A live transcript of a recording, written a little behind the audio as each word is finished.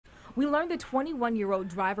We learned the 21-year-old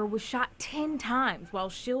driver was shot 10 times while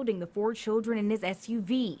shielding the 4 children in his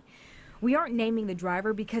SUV. We aren't naming the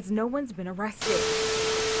driver because no one's been arrested.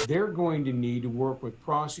 They're going to need to work with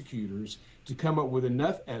prosecutors to come up with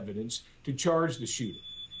enough evidence to charge the shooter.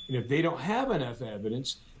 And if they don't have enough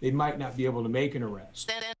evidence, they might not be able to make an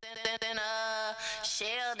arrest.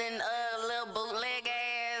 Sheldon, little bootleg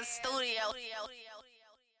ass studio.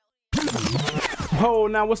 Oh,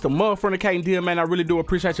 now what's the motherfucking deal, man? I really do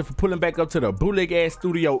appreciate you for pulling back up to the bootleg ass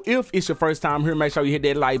studio. If it's your first time here, make sure you hit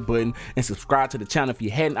that like button and subscribe to the channel if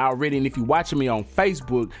you hadn't already. And if you're watching me on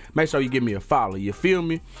Facebook, make sure you give me a follow. You feel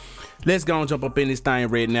me? Let's go and jump up in this thing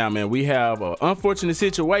right now, man. We have an unfortunate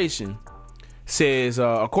situation. Says,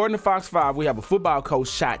 according to Fox 5, we have a football coach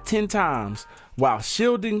shot 10 times while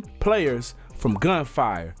shielding players from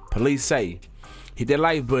gunfire. Police say. Hit that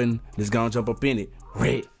like button. Let's go and jump up in it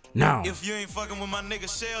right now. If you ain't fucking with my nigga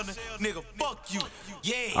Sheldon, nigga, fuck you.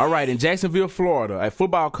 Yeah. All right, in Jacksonville, Florida, a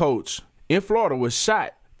football coach in Florida was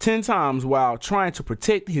shot 10 times while trying to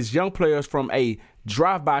protect his young players from a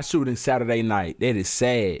drive-by shooting Saturday night. That is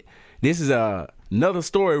sad. This is another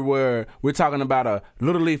story where we're talking about a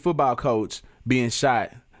Little League football coach being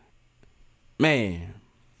shot. Man.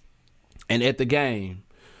 And at the game,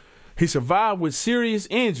 he survived with serious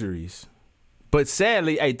injuries. But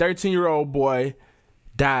sadly, a 13-year-old boy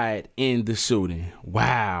died in the shooting.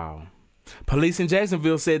 Wow. Police in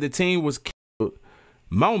Jacksonville said the team was killed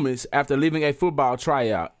moments after leaving a football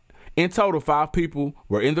tryout. In total, 5 people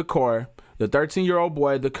were in the car. The 13-year-old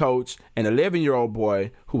boy, the coach, an 11-year-old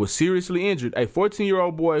boy who was seriously injured, a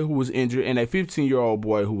 14-year-old boy who was injured, and a 15-year-old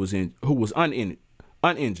boy who was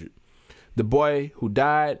uninjured. The boy who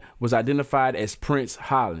died was identified as Prince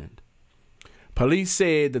Holland. Police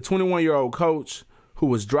said the 21-year-old coach who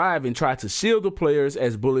was driving tried to shield the players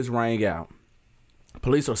as bullets rang out.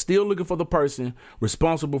 Police are still looking for the person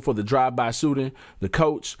responsible for the drive-by shooting. The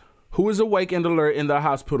coach, who is awake and alert in the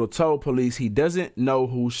hospital, told police he doesn't know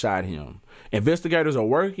who shot him. Investigators are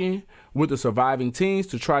working with the surviving teens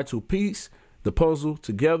to try to piece the puzzle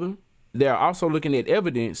together. They are also looking at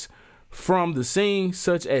evidence from the scene,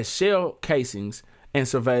 such as shell casings and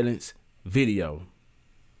surveillance video.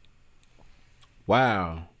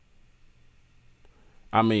 Wow.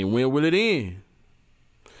 I mean, when will it end?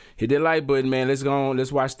 Hit that like button, man. Let's go on.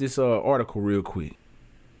 Let's watch this article real quick.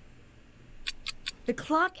 The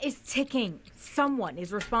clock is ticking. Someone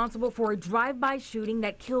is responsible for a drive-by shooting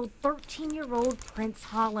that killed 13-year-old Prince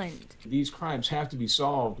Holland. These crimes have to be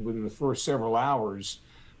solved within the first several hours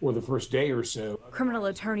or the first day or so. Criminal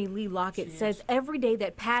attorney Lee Lockett says every day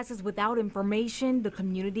that passes without information, the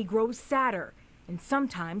community grows sadder and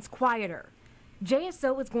sometimes quieter.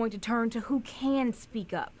 JSO is going to turn to who can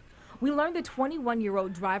speak up. We learned the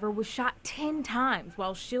 21-year-old driver was shot 10 times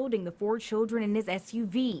while shielding the 4 children in his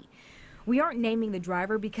SUV. We aren't naming the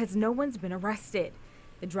driver because no one's been arrested.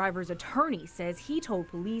 The driver's attorney says he told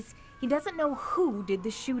police he doesn't know who did the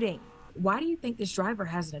shooting. Why do you think this driver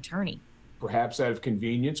has an attorney? Perhaps out of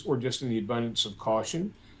convenience or just in the abundance of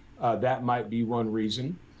caution. That might be one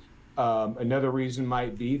reason. Another reason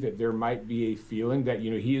might be that there might be a feeling that,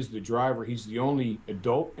 he is the driver. He's the only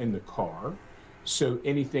adult in the car. So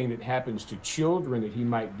anything that happens to children that he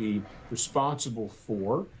might be responsible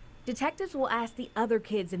for. Detectives will ask the other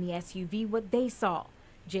kids in the SUV what they saw.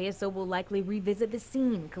 JSO will likely revisit the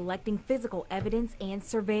scene, collecting physical evidence and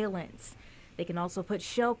surveillance. They can also put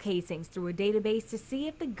shell casings through a database to see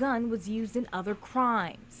if the gun was used in other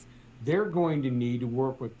crimes. They're going to need to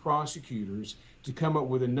work with prosecutors to come up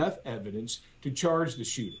with enough evidence to charge the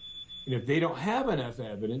shooter. And if they don't have enough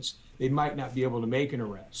evidence, they might not be able to make an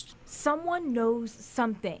arrest. Someone knows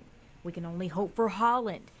something. We can only hope for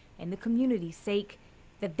Holland and the community's sake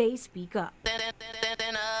that they speak up.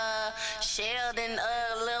 Sheldon,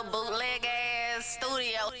 little bootleg ass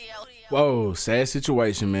studio. Whoa, sad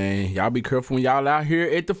situation, man. Y'all be careful when y'all out here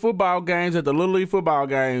at the football games, at the Little League football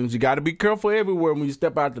games. You got to be careful everywhere when you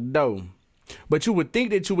step out the door. But you would think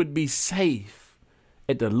that you would be safe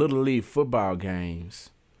at the Little League football games.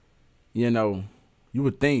 You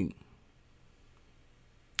would think.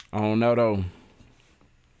 I don't know, though.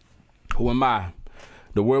 Who am I?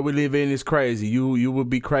 The world we live in is crazy. You would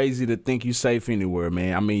be crazy to think you safe anywhere,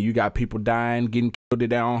 man. I mean, you got people dying, getting killed in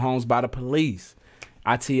their own homes by the police.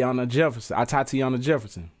 Tatiana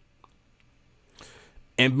Jefferson.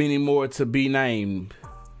 And many more to be named.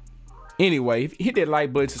 Anyway, hit that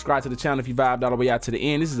like button, subscribe to the channel if you vibed all the way out to the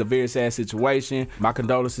end. This is a very sad situation. My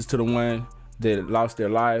condolences to the one that lost their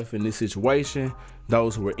life in this situation,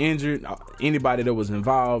 those who were injured, anybody that was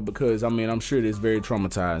involved, because, I'm sure it's very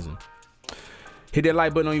traumatizing. Hit that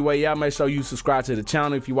like button on your way out. Make sure you subscribe to the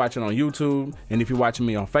channel if you're watching on YouTube. And if you're watching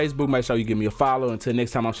me on Facebook, make sure you give me a follow. Until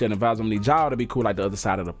next time, I'm SheldonVybez. I'm gonna need y'all to be cool like the other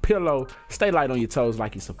side of the pillow. Stay light on your toes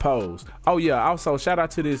like you're supposed. Oh yeah, also shout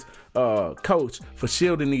out to this coach for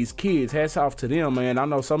shielding these kids. Hats off to them, man. I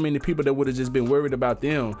know so many people that would have just been worried about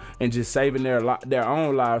them and just saving their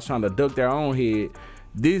own lives, trying to duck their own head.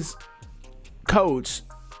 This coach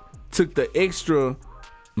took the extra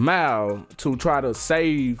mile to try to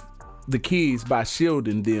save the kids by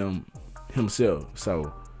shielding them himself.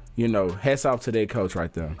 So, you know, hats off to that coach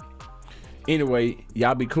right there. Anyway,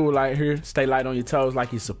 y'all be cool out here. Stay light on your toes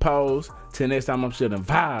like you're supposed. Till next time, I'm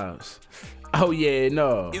SheldonVybez. Oh yeah,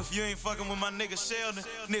 no. If you ain't fucking with my nigga Sheldon,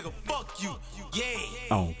 nigga, fuck you. Yeah.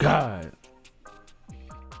 Oh God.